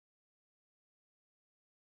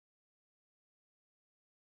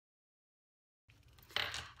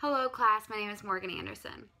Hello class, my name is Morgan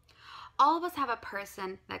Anderson. All of us have a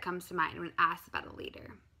person that comes to mind when asked about a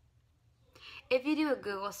leader. If you do a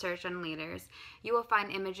Google search on leaders, you will find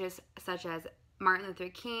images such as Martin Luther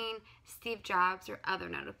King, Steve Jobs, or other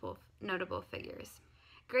notable figures.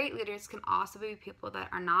 Great leaders can also be people that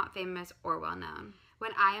are not famous or well known.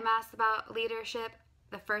 When I am asked about leadership,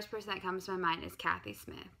 the first person that comes to my mind is Kathy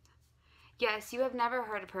Smith. Yes, you have never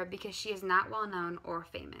heard of her because she is not well known or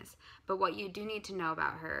famous, but what you do need to know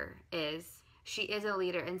about her is she is a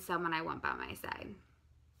leader and someone I want by my side.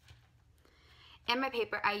 In my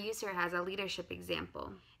paper, I used her as a leadership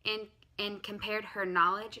example and compared her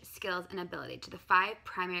knowledge, skills, and ability to the 5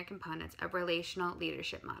 primary components of relational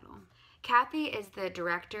leadership model. Kathy is the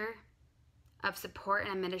Director of Support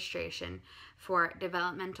and Administration for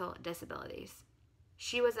Developmental Disabilities.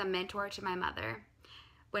 She was a mentor to my mother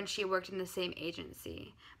when she worked in the same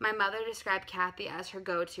agency. My mother described Kathy as her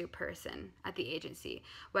go-to person at the agency,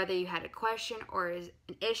 whether you had a question or an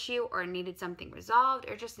issue or needed something resolved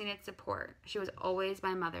or just needed support. She was always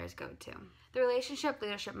my mother's go-to. The relationship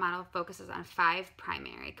leadership model focuses on 5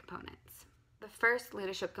 primary components. The first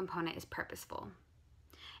leadership component is purposeful.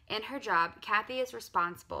 In her job, Kathy is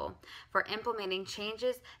responsible for implementing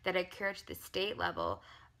changes that occur to the state level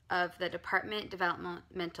of the Department of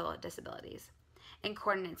Developmental Disabilities and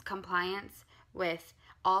coordinates compliance with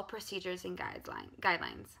all procedures and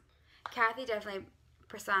guidelines. Kathy definitely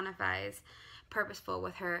personifies purposeful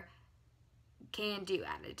with her can-do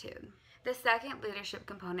attitude. The second leadership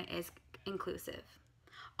component is inclusive.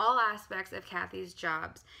 All aspects of Kathy's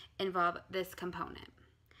jobs involve this component,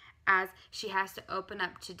 as she has to open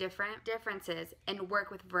up to differences and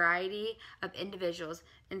work with a variety of individuals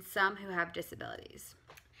and some who have disabilities.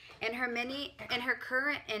 In her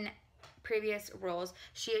current and previous roles,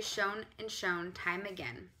 she has shown time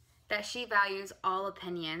again that she values all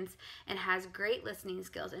opinions and has great listening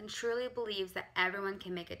skills and truly believes that everyone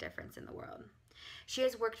can make a difference in the world. She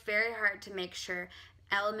has worked very hard to make sure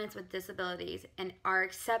elements with disabilities and are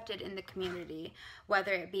accepted in the community,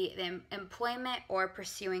 whether it be in employment or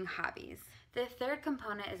pursuing hobbies. The third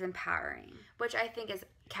component is empowering, which I think is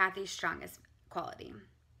Kathy's strongest quality.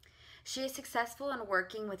 She is successful in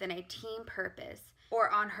working within a team purpose or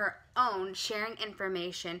on her own, sharing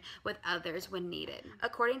information with others when needed.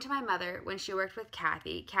 According to my mother, when she worked with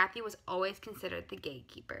Kathy, Kathy was always considered the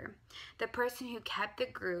gatekeeper, the person who kept the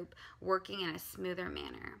group working in a smoother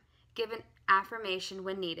manner, given affirmation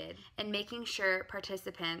when needed, and making sure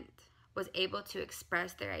participants was able to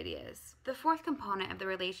express their ideas. The fourth component of the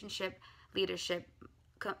relationship leadership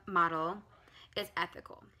model is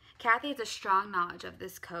ethical. Kathy has a strong knowledge of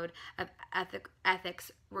this code of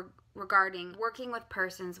ethics regarding working with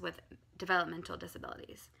persons with developmental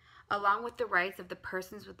disabilities, along with the rights of the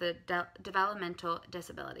persons with the developmental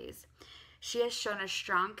disabilities. She has shown a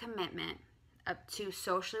strong commitment to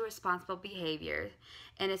socially responsible behavior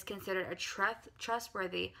and is considered a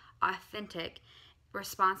trustworthy, authentic,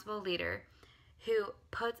 responsible leader who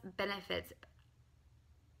puts benefits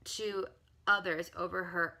to others over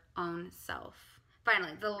her own self.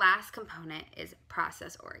 Finally, the last component is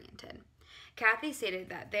process-oriented. Kathy stated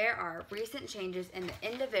that there are recent changes in the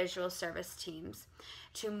individual service teams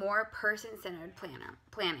to more person-centered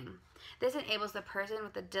planning. This enables the person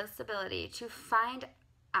with a disability to find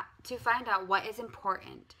out what is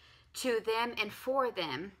important to them and for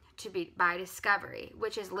them by discovery,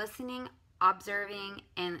 which is listening, observing,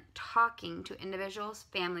 and talking to individuals,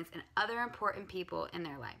 families, and other important people in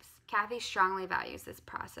their lives. Kathy strongly values this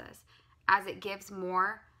process, as it gives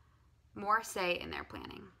more say in their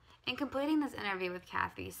planning. In completing this interview with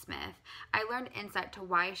Kathy Smith, I learned insight to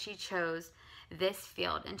why she chose this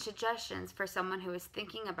field and suggestions for someone who is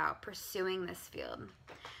thinking about pursuing this field.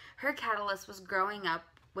 Her catalyst was growing up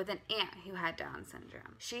with an aunt who had Down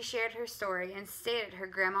syndrome. She shared her story and stated her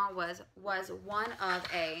grandma was one of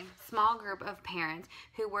a small group of parents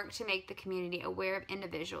who worked to make the community aware of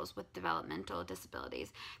individuals with developmental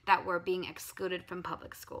disabilities that were being excluded from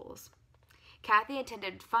public schools. Kathy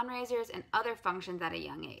attended fundraisers and other functions at a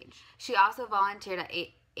young age. She also volunteered at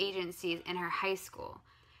agencies in her high school.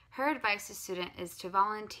 Her advice to students is to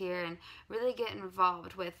volunteer and really get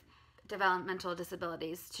involved with developmental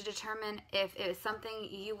disabilities to determine if it is something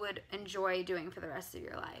you would enjoy doing for the rest of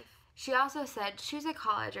your life. She also said, choose a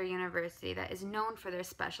college or university that is known for their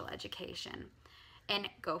special education and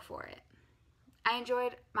go for it. I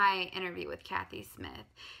enjoyed my interview with Kathy Smith,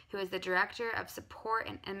 who is the Director of Support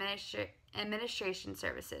and Administration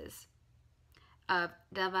Services of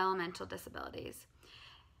Developmental Disabilities.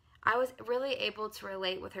 I was really able to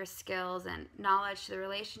relate with her skills and knowledge to the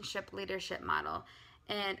relationship leadership model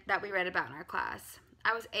and that we read about in our class.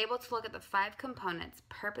 I was able to look at the 5 components: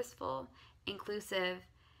 purposeful, inclusive,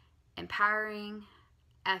 empowering,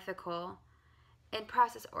 ethical, and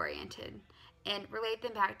process oriented, and relate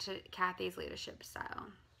them back to Kathy's leadership style.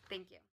 Thank you.